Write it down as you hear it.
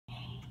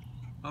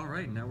All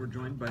right, now we're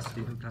joined by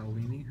Stephen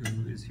Paolini,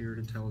 who is here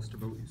to tell us to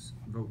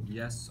vote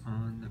yes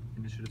on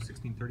Initiative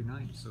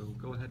 1639. So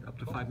go ahead, up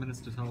to 5 minutes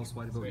to tell us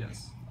why to vote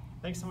yes.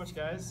 Thanks so much,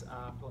 guys,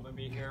 for letting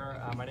me be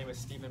here. My name is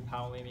Stephen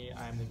Paolini.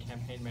 I am the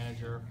campaign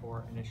manager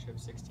for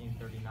Initiative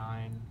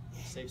 1639,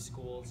 Safe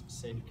Schools,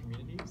 Safe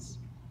Communities.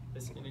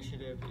 This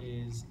initiative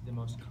is the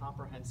most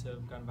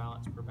comprehensive gun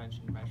violence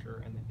prevention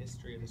measure in the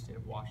history of the state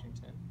of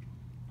Washington.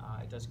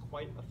 It does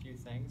quite a few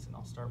things, and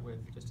I'll start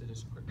with just a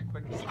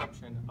quick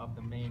description of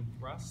the main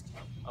thrust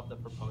of the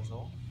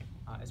proposal.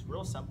 It's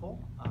real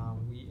simple.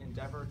 We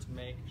endeavor to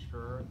make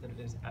sure that it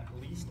is at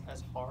least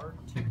as hard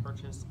to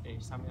purchase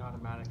a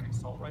semi-automatic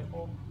assault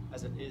rifle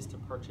as it is to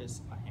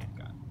purchase a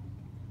handgun.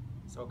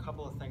 So a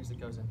couple of things that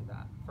goes into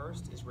that.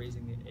 First is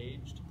raising the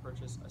age to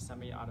purchase a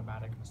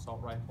semi-automatic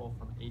assault rifle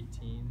from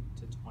 18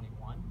 to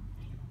 21.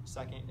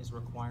 Second is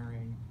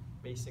requiring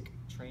basic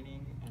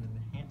training and an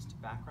enhanced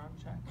background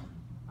check,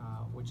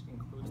 which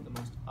includes the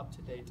most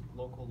up-to-date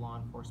local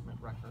law enforcement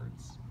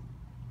records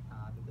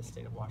that the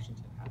state of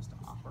Washington has to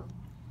offer.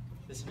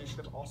 This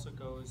initiative also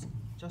goes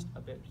just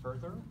a bit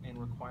further in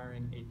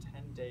requiring a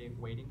 10-day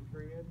waiting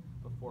period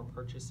before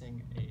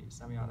purchasing a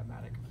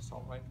semi-automatic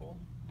assault rifle.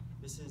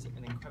 This is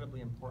an incredibly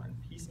important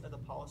piece of the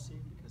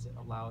policy because it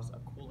allows a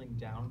cooling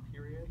down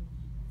period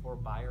for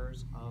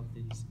buyers of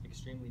these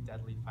extremely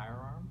deadly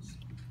firearms.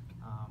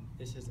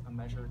 This is a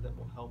measure that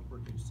will help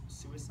reduce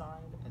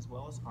suicide as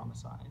well as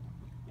homicide,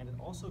 and it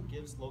also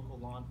gives local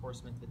law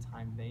enforcement the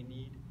time they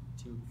need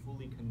to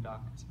fully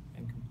conduct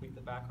and complete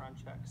the background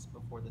checks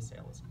before the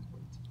sale is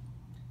complete.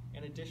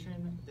 In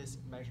addition, this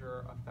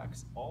measure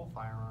affects all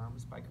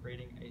firearms by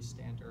creating a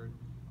standard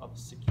of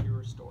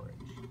secure storage.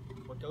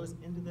 What goes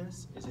into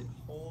this is it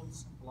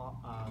holds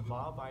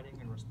law-abiding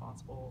and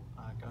responsible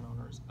gun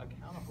owners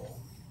accountable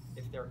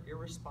if their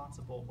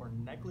irresponsible or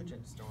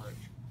negligent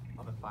storage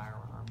of a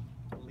firearm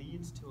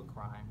leads to a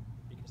crime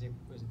because it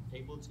was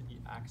able to be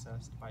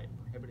accessed by a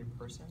prohibited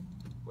person,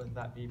 whether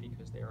that be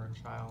because they are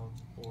a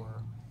child or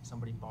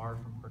somebody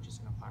barred from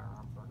purchasing a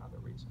firearm for another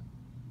reason.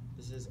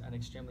 This is an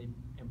extremely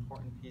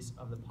important piece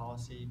of the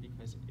policy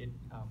because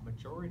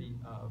majority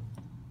of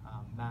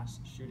mass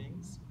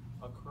shootings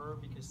occur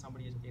because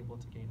somebody is able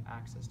to gain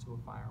access to a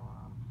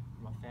firearm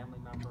from a family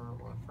member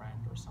or a friend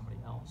or somebody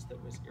else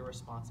that was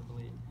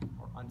irresponsibly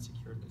or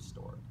unsecurely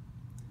stored.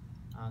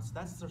 So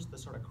that's the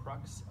sort of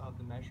crux of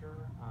the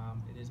measure.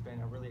 It has been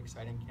a really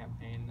exciting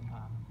campaign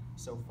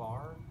so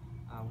far.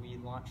 We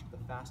launched the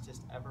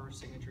fastest ever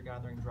signature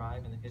gathering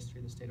drive in the history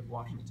of the state of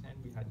Washington.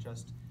 We had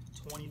just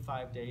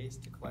 25 days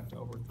to collect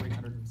over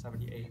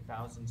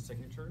 378,000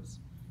 signatures.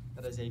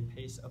 That is a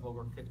pace of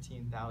over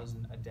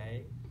 15,000 a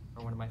day,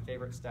 or one of my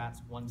favorite stats,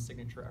 one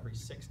signature every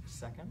 6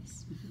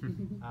 seconds.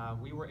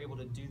 We were able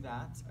to do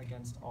that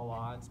against all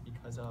odds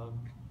because of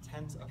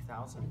tens of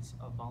thousands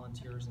of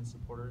volunteers and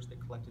supporters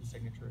that collected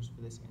signatures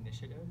for this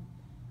initiative.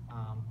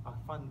 A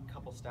fun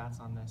couple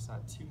stats on this,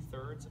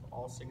 2/3 of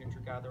all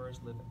signature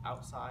gatherers live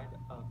outside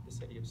of the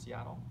city of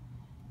Seattle,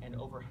 and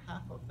over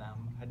half of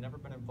them had never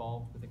been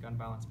involved with a gun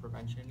violence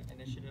prevention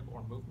initiative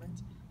or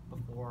movement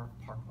before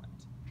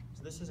Parkland.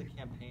 So this is a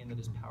campaign that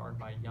is powered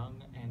by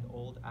young and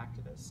old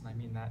activists, and I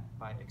mean that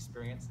by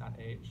experience, not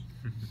age.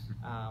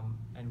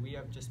 And we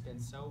have just been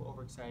so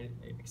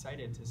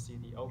excited to see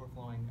the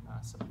overflowing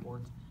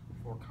support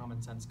for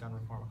common sense gun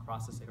reform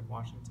across the state of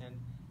Washington.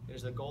 It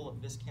is the goal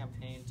of this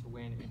campaign to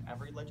win in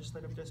every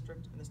legislative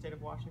district in the state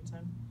of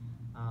Washington,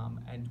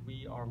 and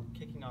we are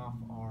kicking off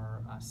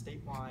our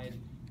statewide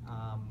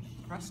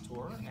press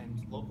tour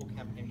and local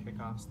campaign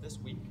kickoffs this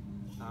week.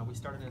 We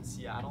started in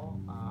Seattle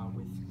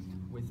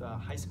with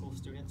high school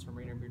students from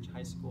Rainier Beach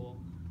High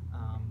School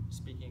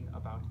speaking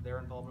about their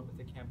involvement with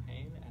the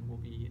campaign, and we'll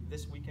be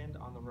this weekend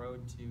on the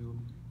road to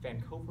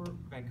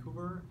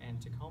Vancouver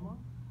and Tacoma.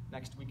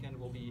 Next weekend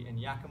we'll be in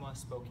Yakima,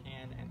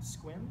 Spokane, and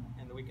Sequim,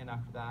 and the weekend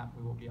after that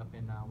we will be up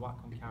in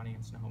Whatcom County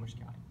and Snohomish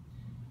County.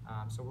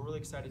 So we're really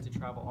excited to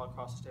travel all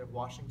across the state of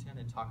Washington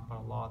and talk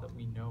about a law that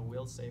we know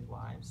will save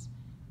lives.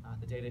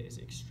 The data is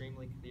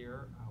extremely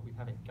clear. We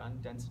have a gun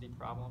density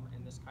problem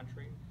in this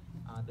country.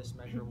 This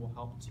measure will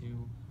help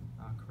to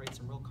create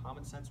some real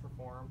common sense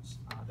reforms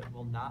that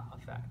will not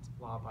affect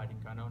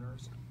law-abiding gun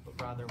owners, but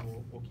rather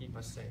will keep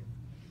us safe.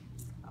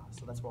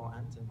 So that's where I'll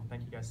end, and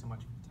thank you guys so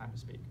much for the time to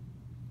speak.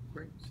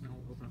 Great. So now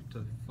we'll open up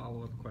to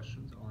follow-up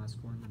questions. I'll ask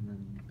one and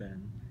then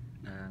Ben.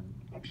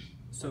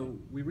 So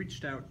we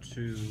reached out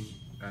to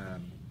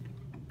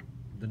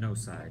the no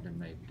side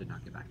and they did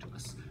not get back to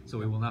us. So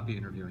we will not be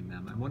interviewing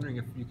them. I'm wondering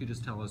if you could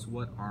just tell us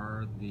what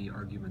are the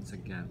arguments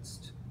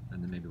against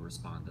and then maybe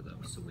respond to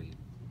those so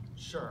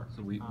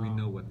we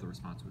know what the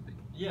response would be.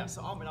 Yeah,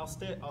 so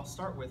I'll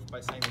start with by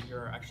saying that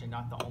you're actually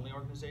not the only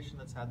organization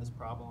that's had this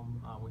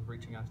problem with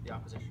reaching out to the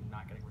opposition and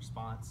not getting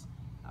response.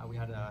 We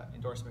had an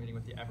endorsement meeting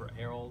with the Everett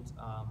Herald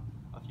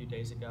a few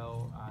days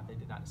ago. They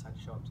did not decide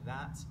to show up to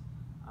that.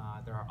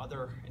 There are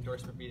other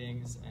endorsement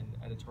meetings and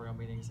editorial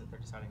meetings that they're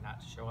deciding not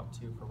to show up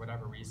to for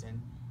whatever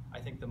reason. I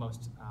think the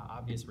most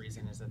obvious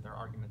reason is that their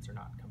arguments are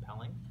not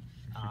compelling.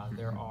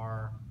 There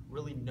are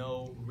really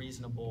no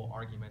reasonable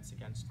arguments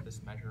against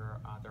this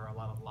measure. There are a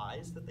lot of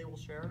lies that they will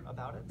share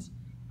about it.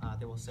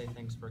 They will say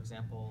things, for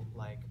example,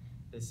 like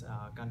this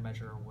gun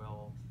measure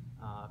will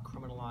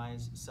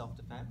criminalize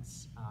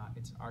self-defense.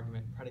 It's an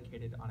argument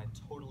predicated on a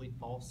totally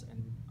false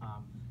and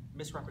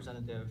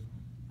misrepresentative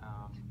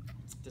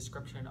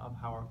description of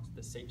how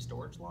the safe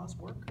storage laws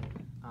work.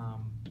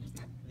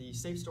 The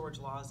safe storage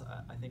laws,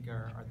 I think,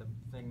 are the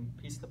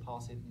piece of the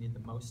policy that need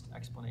the most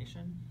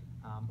explanation,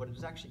 but it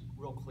is actually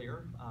real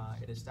clear.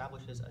 It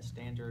establishes a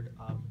standard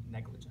of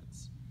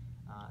negligence.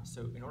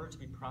 So in order to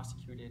be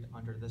prosecuted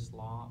under this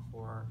law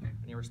for an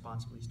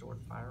irresponsibly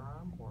stored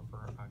firearm or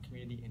for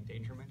community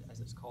endangerment, as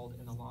it's called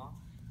in the law,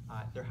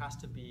 there has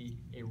to be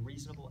a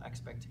reasonable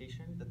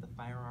expectation that the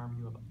firearm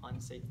you have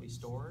unsafely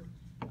stored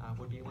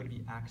would be able to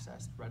be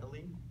accessed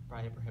readily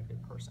by a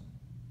prohibited person.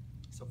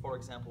 So for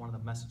example, one of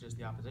the messages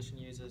the opposition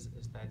uses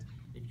is that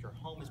if your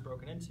home is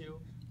broken into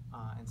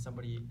and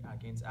somebody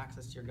gains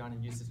access to your gun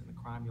and uses it in a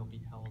crime, you'll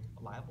be held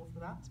liable for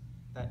that.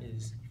 That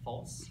is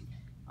false.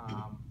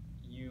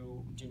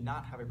 You do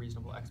not have a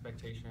reasonable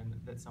expectation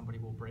that somebody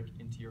will break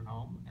into your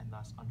home and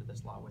thus under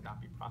this law would not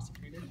be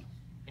prosecuted.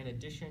 In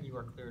addition, you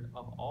are cleared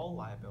of all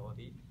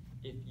liability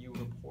if you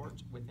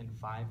report within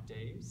 5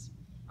 days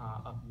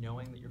of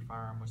knowing that your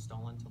firearm was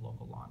stolen to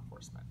local law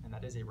enforcement, and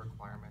that is a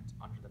requirement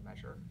under the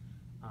measure.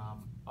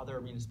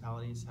 Other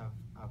municipalities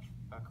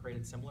have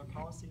created similar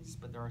policies,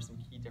 but there are some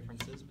key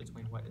differences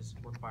between what is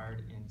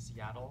required in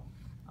Seattle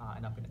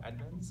and up in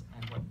Edmonds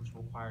and what was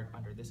required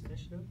under this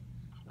initiative.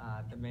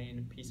 The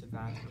main piece of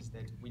that is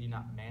that we do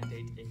not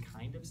mandate a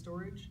kind of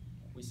storage.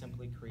 We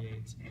simply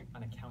create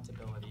an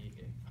accountability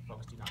if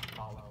folks do not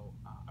follow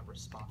a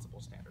responsible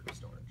standard of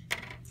storage.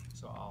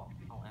 So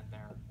I'll end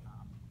there.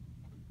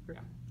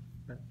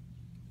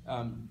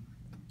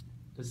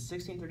 Does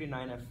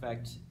 1639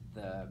 affect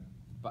the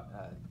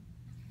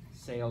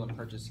sale and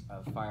purchase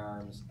of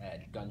firearms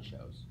at gun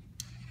shows?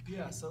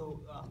 Yeah,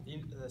 so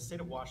the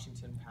state of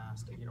Washington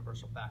passed a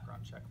universal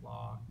background check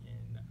law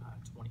in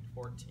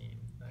 2014,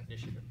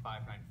 Initiative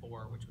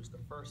 594, which was the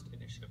first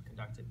initiative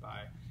conducted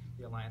by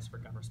the Alliance for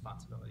Gun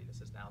Responsibility.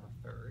 This is now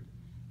the third.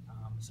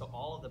 So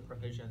all of the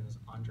provisions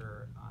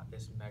under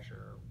this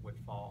measure would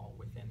fall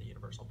within the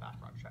universal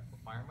background check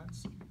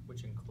requirements,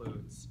 which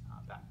includes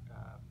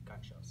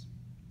gun shows.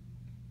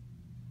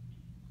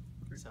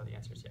 So the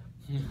answer is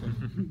yeah.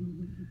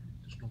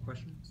 Additional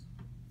questions?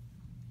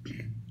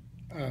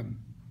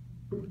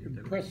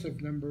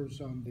 Impressive numbers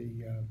on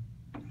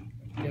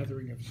the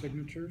gathering of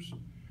signatures.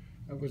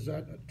 Was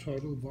that a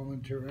total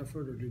volunteer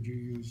effort, or did you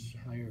use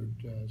hired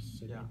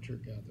signature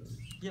gatherers?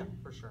 Yeah,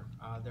 for sure.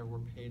 There were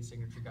paid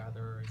signature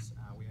gatherers.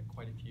 We had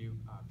quite a few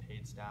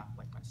paid staff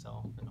like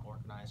myself and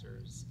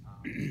organizers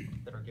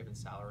that are given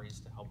salaries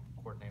to help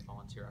coordinate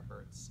volunteer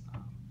efforts.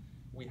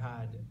 We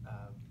had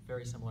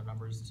very similar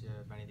numbers to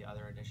many of the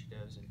other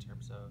initiatives in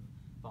terms of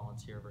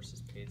volunteer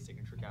versus paid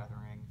signature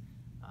gathering.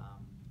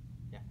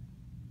 Yeah.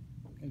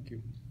 Thank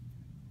you.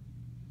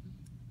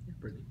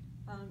 Brittany.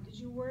 Did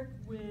you work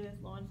with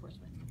law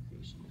enforcement in the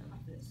creation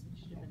of this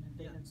initiative, and have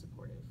they been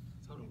supportive?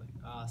 Totally.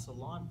 So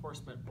law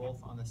enforcement,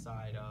 both on the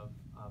side of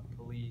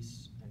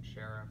police and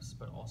sheriffs,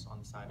 but also on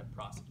the side of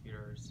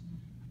prosecutors,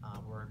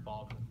 were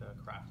involved with the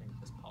crafting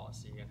of this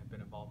policy and have been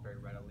involved very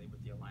readily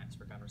with the Alliance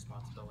for Gun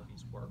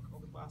Responsibility's work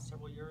over the last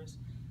several years.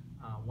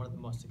 One of the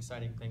most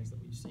exciting things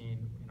that we've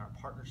seen in our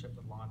partnership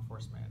with law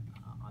enforcement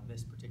on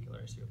this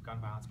particular issue of gun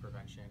violence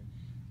prevention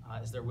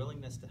is their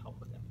willingness to help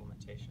with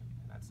implementation.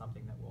 And that's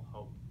something that we'll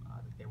hope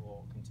that they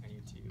will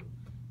continue to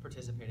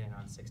participate in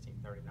on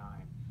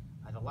 1639.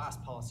 The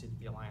last policy that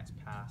the Alliance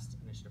passed,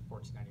 Initiative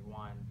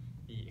 1491,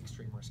 the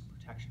Extreme Risk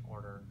Protection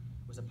Order,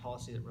 was a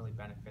policy that really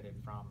benefited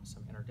from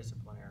some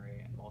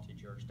interdisciplinary and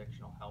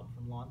multi-jurisdictional help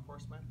from law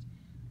enforcement.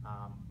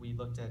 We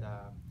looked at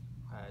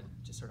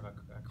just sort of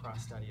a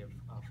cross-study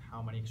of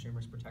how many extreme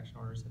risk protection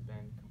orders had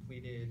been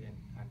completed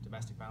and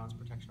domestic violence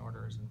protection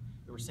orders, and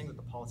we were seeing that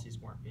the policies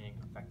weren't being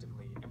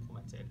effectively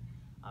implemented.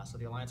 So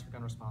the Alliance for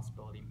Gun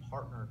Responsibility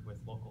partnered with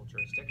local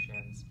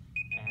jurisdictions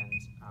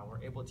and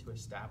were able to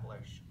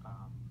establish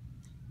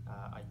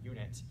a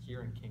unit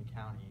here in King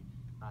County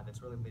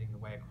that's really leading the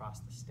way across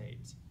the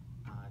state.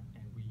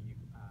 And we,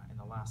 in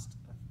the last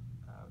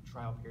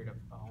trial period of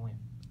only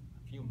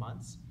a few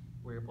months,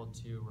 we were able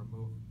to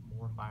remove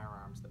more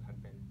firearms than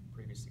had been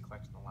previously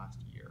collected in the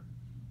last year.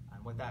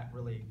 And what that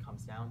really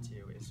comes down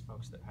to is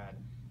folks that had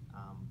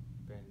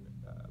been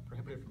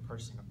prohibited from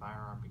purchasing a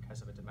firearm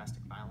because of a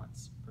domestic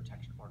violence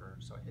protection order,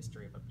 so a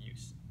history of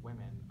abuse of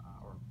women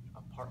or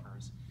of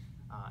partners.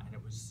 And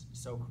it was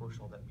so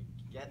crucial that we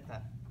get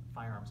that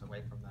firearms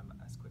away from them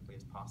as quickly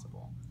as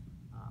possible.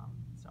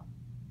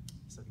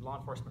 So law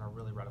enforcement are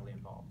really readily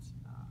involved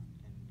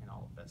in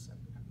all of this, and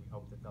we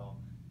hope that they'll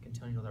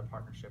continue their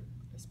partnership,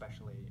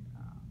 especially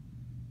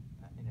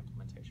in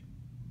implementation.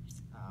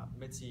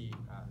 Mitzi,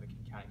 the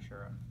King County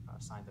Sheriff,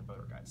 signed the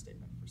voter guide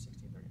statement for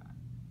 1639.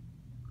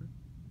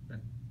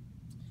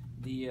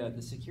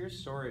 The secure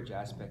storage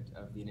aspect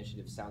of the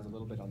initiative sounds a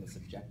little bit on the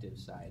subjective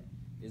side.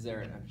 Is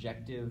there an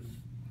objective,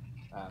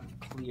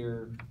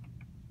 clear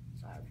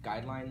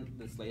guideline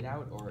that's laid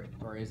out,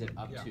 or is it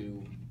up Yeah.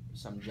 to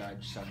some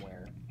judge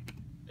somewhere?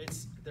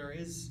 There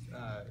is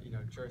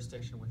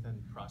jurisdiction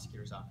within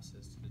prosecutors'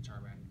 offices to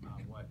determine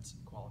what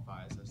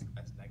qualifies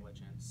as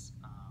negligence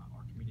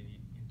or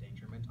community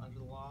endangerment under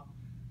the law.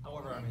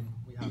 However, I mean,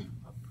 we have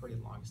a pretty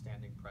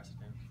long-standing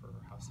precedent for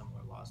how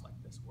similar laws like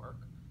this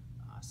work.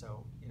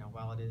 So,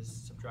 while it is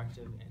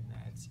subjective in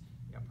that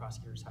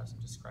prosecutors have some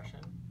discretion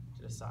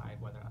to decide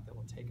whether or not they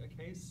will take a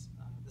case,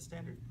 the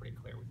standard is pretty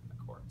clear within the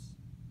courts.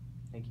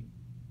 Thank you.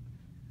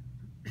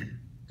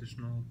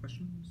 Additional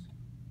questions?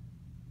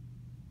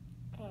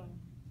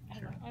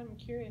 Sure. I'm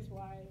curious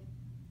why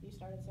you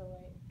started so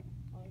late,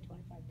 only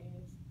 25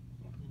 days.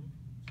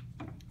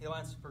 The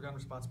Alliance for Gun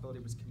Responsibility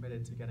was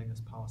committed to getting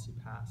this policy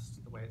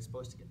passed the way it's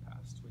supposed to get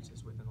passed, which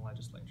is within the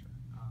legislature.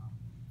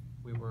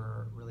 We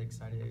were really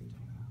excited,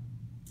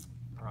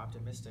 or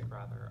optimistic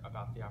rather,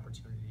 about the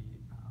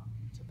opportunity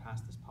to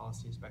pass this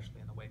policy,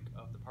 especially in the wake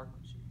of the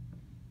Parkland shooting.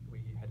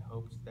 We had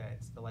hoped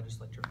that the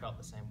legislature felt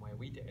the same way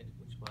we did,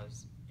 which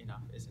was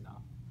enough is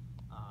enough.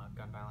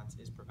 Gun violence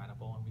is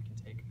preventable, and we can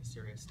take a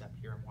serious step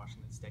here in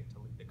Washington State to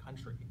lead the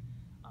country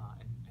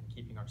and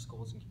keeping our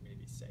schools and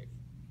communities safe.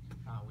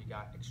 We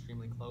got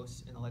extremely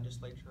close in the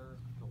legislature,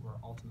 but were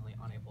ultimately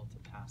unable to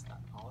pass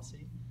that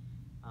policy.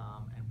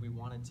 And we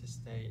wanted to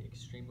stay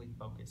extremely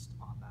focused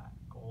on that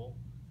goal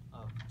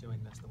of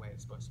doing this the way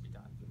it's supposed to be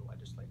done through the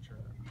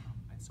legislature.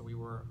 And so we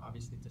were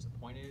obviously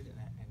disappointed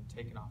and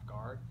taken off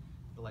guard.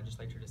 The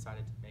legislature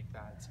decided to make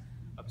that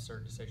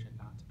absurd decision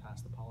not to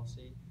pass the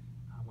policy.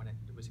 When it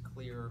was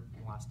clear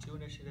in the last two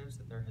initiatives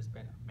that there has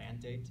been a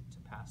mandate to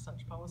pass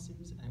such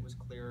policies, and it was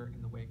clear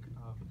in the wake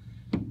of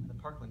the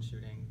Parkland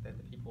shooting that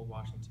the people of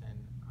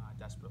Washington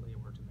desperately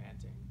were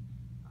demanding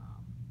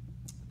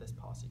that this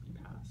policy be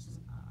passed.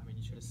 I mean,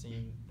 you should have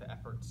seen the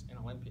efforts in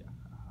Olympia.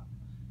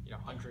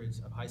 Hundreds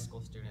of high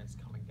school students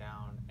coming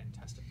down and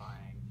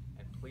testifying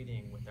and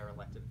pleading with their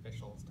elected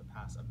officials to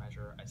pass a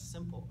measure as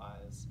simple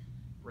as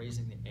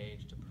raising the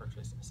age to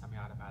purchase a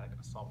semi-automatic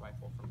assault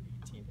rifle from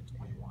 18 to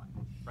 21.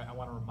 Right? I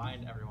want to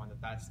remind everyone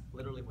that that's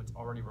literally what's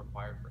already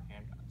required for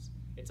handguns.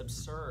 It's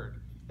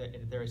absurd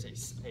that there is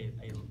a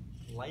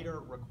lighter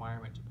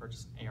requirement to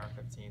purchase an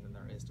AR-15 than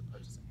there is to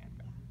purchase a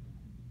handgun.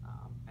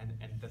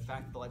 And the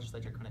fact that the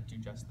legislature couldn't do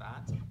just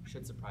that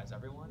should surprise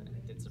everyone, and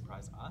it did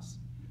surprise us.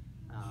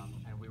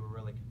 And we were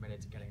really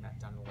committed to getting that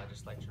done in the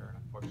legislature,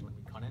 and unfortunately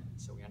we couldn't,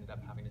 so we ended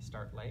up having to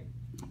start late.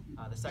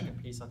 The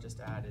second piece I'll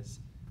just add is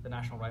the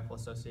National Rifle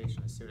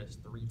Association has sued us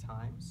 3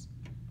 times.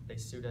 They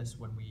sued us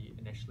when we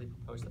initially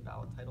proposed the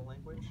ballot title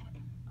language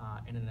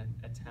in an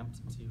attempt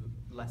to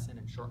lessen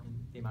and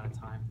shorten the amount of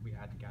time we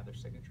had to gather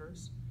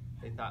signatures.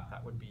 They thought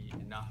that would be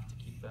enough to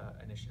keep the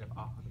initiative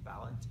off of the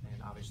ballot,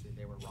 and obviously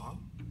they were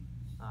wrong.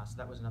 So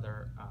that was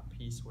another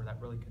piece where that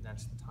really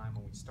condensed the time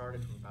when we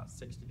started from about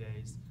 60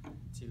 days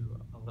to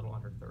a little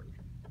under 30.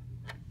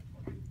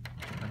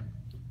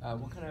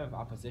 What kind of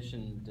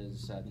opposition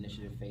does the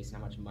initiative face, and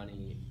how much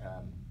money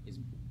is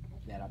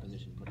that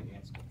opposition put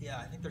against it? Yeah,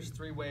 I think there's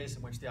 3 ways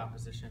in which the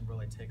opposition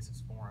really takes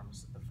its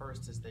forms. The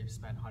first is they've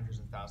spent hundreds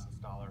of thousands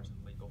of dollars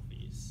in legal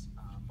fees,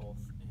 both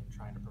in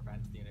trying to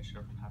prevent the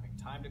initiative from having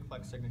time to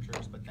collect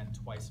signatures, but then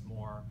twice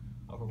more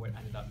over what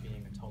ended up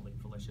being a totally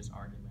fallacious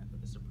argument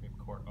that the Supreme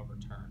Court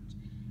overturned.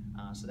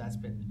 So that's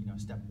been,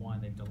 step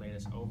 1. They've delayed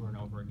us over and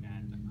over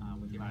again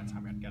with the amount of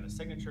time we have to gather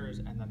signatures,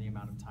 and then the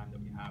amount of time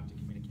that we have to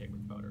communicate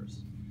with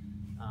voters.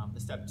 The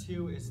step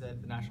 2 is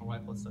that the National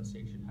Rifle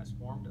Association has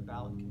formed a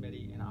ballot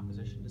committee in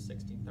opposition to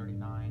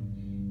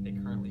 1639. They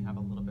currently have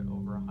a little bit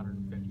over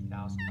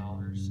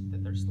 $150,000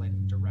 that they're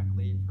slated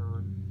directly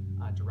for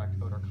direct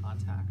voter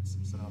contacts.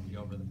 So that'll be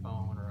over the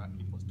phone or at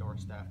people's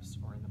doorsteps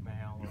or in the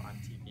mail or on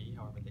TV,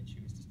 however they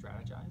choose to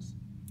strategize.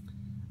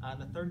 And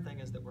the third thing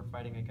is that we're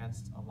fighting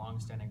against a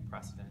long-standing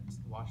precedent.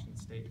 Washington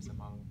State is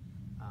among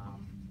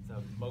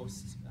the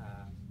most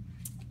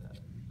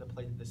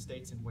the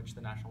states in which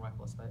the National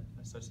Rifle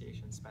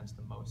Association spends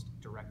the most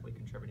directly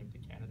contributing to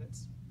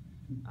candidates.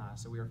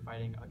 So we are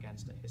fighting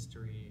against a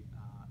history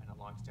and a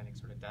longstanding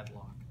sort of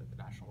deadlock that the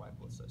National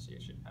Rifle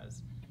Association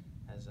has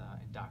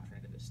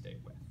indoctrinated the state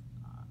with.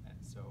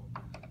 And so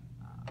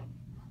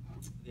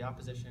the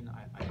opposition,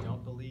 I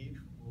don't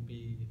believe, will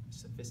be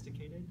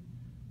sophisticated.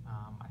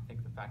 I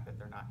think the fact that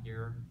they're not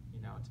here,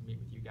 to meet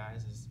with you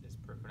guys is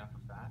proof enough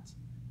of that.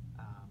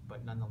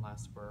 But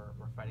nonetheless, we're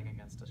fighting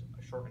against a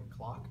shortened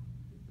clock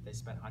that they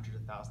spent hundreds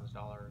of thousands of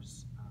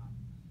dollars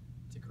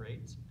to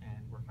create,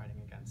 and we're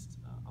fighting against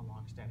a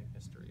long-standing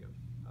history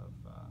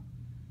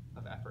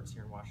of efforts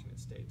here in Washington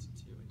State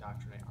to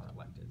indoctrinate our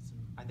electeds.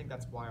 And I think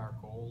that's why our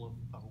goal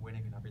of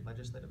winning in every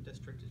legislative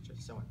district is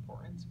just so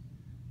important.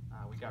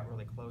 We got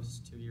really close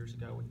 2 years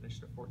ago with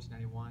Initiative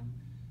 1491,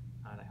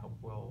 and I hope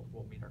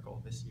we'll meet our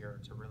goal this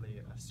year to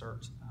really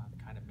assert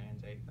the kind of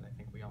mandate that I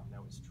think we all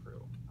know is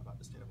true about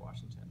the state of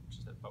Washington, which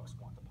is that folks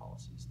want the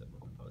policies that we're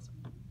proposing.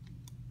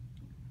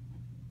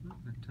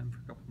 We have time for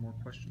a couple more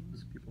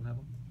questions if people have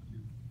them.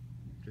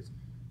 Jason?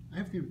 I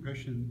have the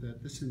impression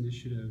that this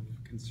initiative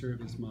can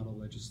serve as model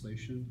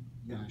legislation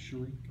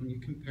nationally. Can you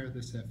compare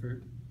this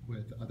effort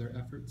with other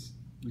efforts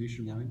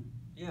nationwide?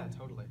 Yeah,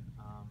 totally.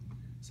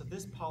 So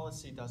this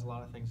policy does a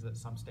lot of things that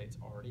some states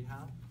already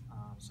have.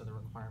 So the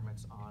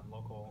requirements on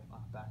local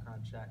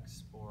background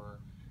checks for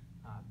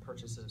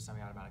purchases of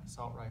semi-automatic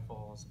assault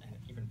rifles and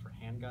even for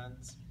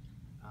handguns,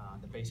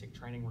 the basic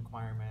training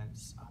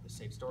requirements, the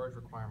safe storage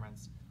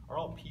requirements are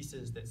all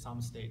pieces that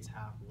some states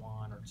have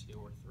one or two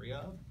or three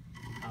of.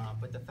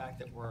 But the fact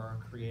that we're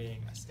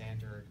creating a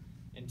standard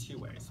in two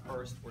ways.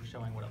 First, we're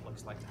showing what it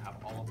looks like to have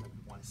all of them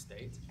in one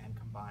state and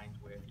combined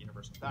with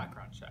universal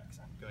background checks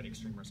and good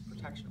extreme risk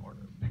protection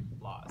order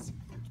laws.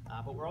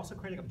 But we're also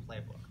creating a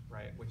playbook,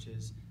 right? Which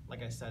is,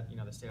 like I said,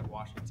 the state of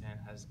Washington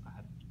has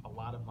had a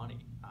lot of money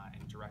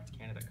in direct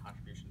candidate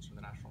contributions from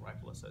the National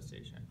Rifle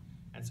Association.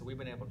 And so we've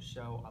been able to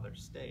show other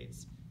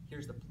states,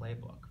 here's the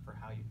playbook for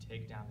how you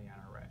take down the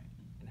NRA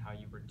and how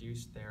you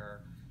reduce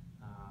their,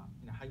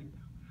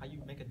 how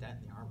you make a dent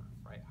in the armor,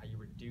 right? How you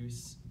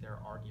reduce their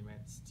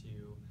arguments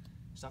to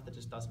stuff that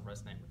just doesn't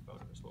resonate with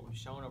voters. What we've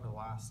shown over the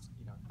last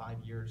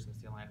 5 years since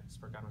the Alliance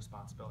for Gun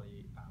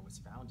Responsibility was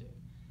founded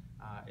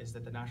is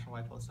that the National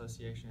Rifle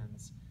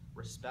Association's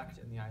respect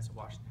in the eyes of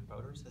Washington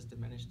voters has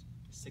diminished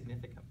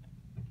significantly,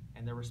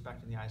 and their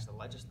respect in the eyes of the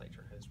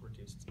legislature has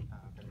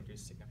been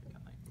reduced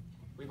significantly.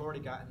 We've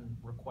already gotten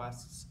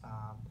requests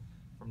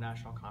from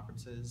national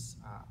conferences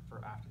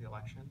for after the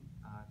election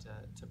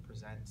to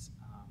present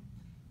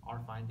our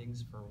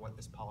findings for what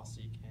this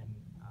policy can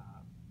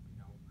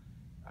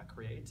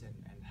create and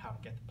how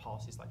to get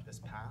policies like this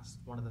passed.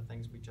 One of the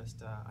things we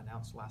just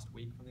announced last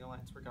week from the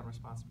Alliance for Gun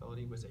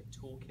Responsibility was a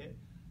toolkit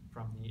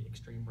from the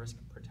Extreme Risk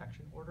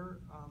Protection Order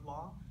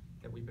law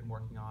that we've been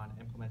working on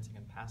implementing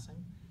and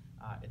passing.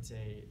 It's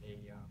a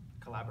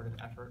collaborative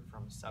effort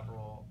from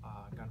several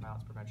gun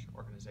violence prevention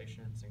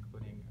organizations,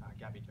 including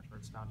Gabby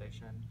Giffords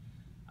Foundation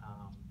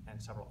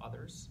and several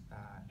others.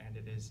 And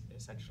it is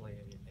essentially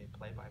a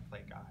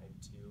play-by-play guide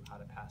to how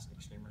to pass an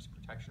extreme risk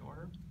protection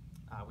order.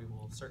 We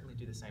will certainly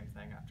do the same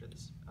thing after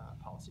this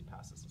policy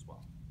passes as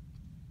well.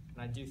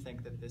 And I do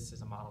think that this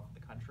is a model for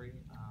the country.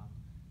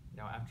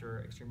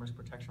 After extreme risk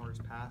protection orders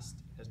passed,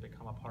 it has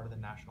become a part of the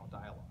national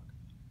dialogue.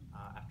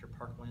 After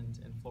Parkland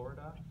in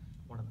Florida,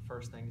 one of the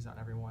first things on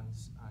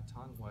everyone's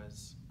tongue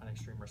was an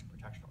extreme risk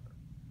protection order.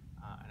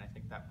 And I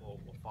think that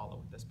will follow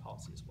with this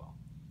policy as well.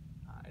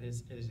 It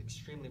is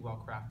extremely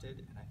well crafted,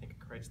 and I think it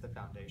creates the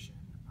foundation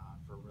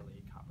for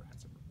really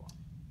comprehensive reform.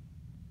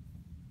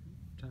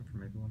 Time for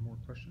maybe one more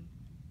question.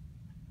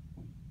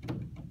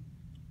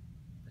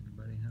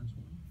 Anybody has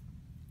one?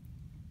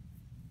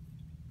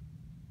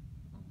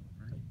 All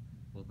right.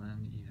 Well,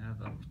 then you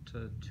have up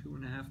to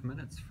 2.5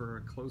 minutes for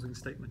a closing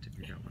statement if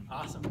you got one.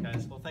 Awesome,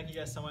 guys. Well, thank you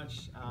guys so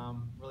much.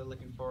 Really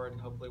looking forward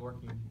to hopefully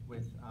working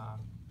with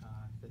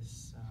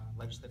this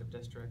legislative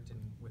district and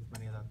with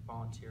many of the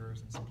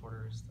volunteers and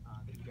supporters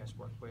that you guys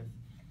work with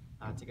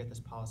to get this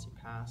policy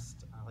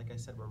passed. Like I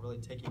said, we're really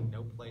taking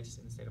no place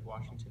in the state of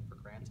Washington for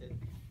granted.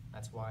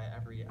 That's why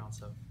every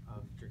ounce of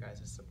your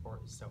guys'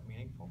 support is so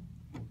meaningful,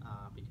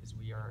 because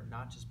we are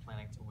not just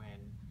planning to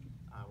win,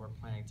 we're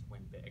planning to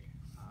win big.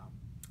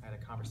 I had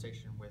a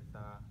conversation with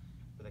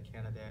a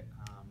candidate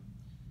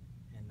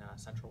in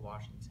Central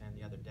Washington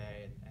the other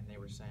day, and they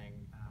were saying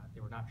they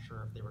were not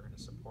sure if they were going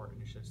to support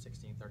Initiative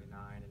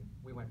 1639, and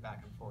we went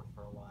back and forth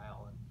for a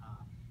while, and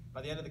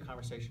by the end of the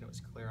conversation it was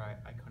clear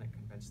I couldn't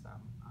convince them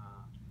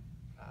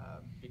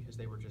because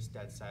they were just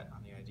dead set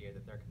on the idea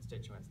that their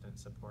constituents didn't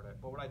support it.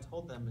 But what I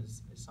told them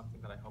is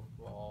something that I hope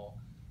we'll all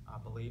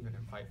believe in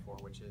and fight for,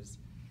 which is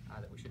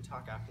that we should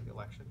talk after the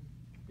election,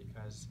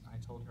 because I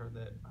told her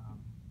that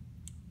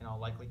in all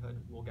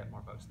likelihood we'll get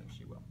more votes than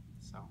she will.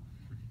 So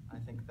I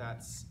think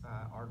that's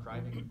our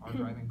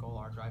driving goal,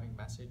 our driving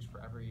message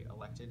for every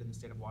elected in the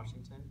state of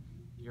Washington.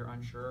 If you're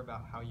unsure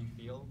about how you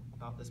feel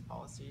about this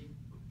policy,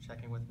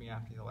 check in with me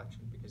after the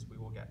election, because we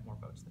will get more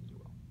votes than you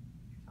will.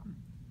 So,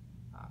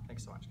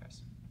 thanks so much,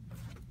 guys.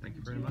 Thank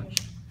you very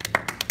much.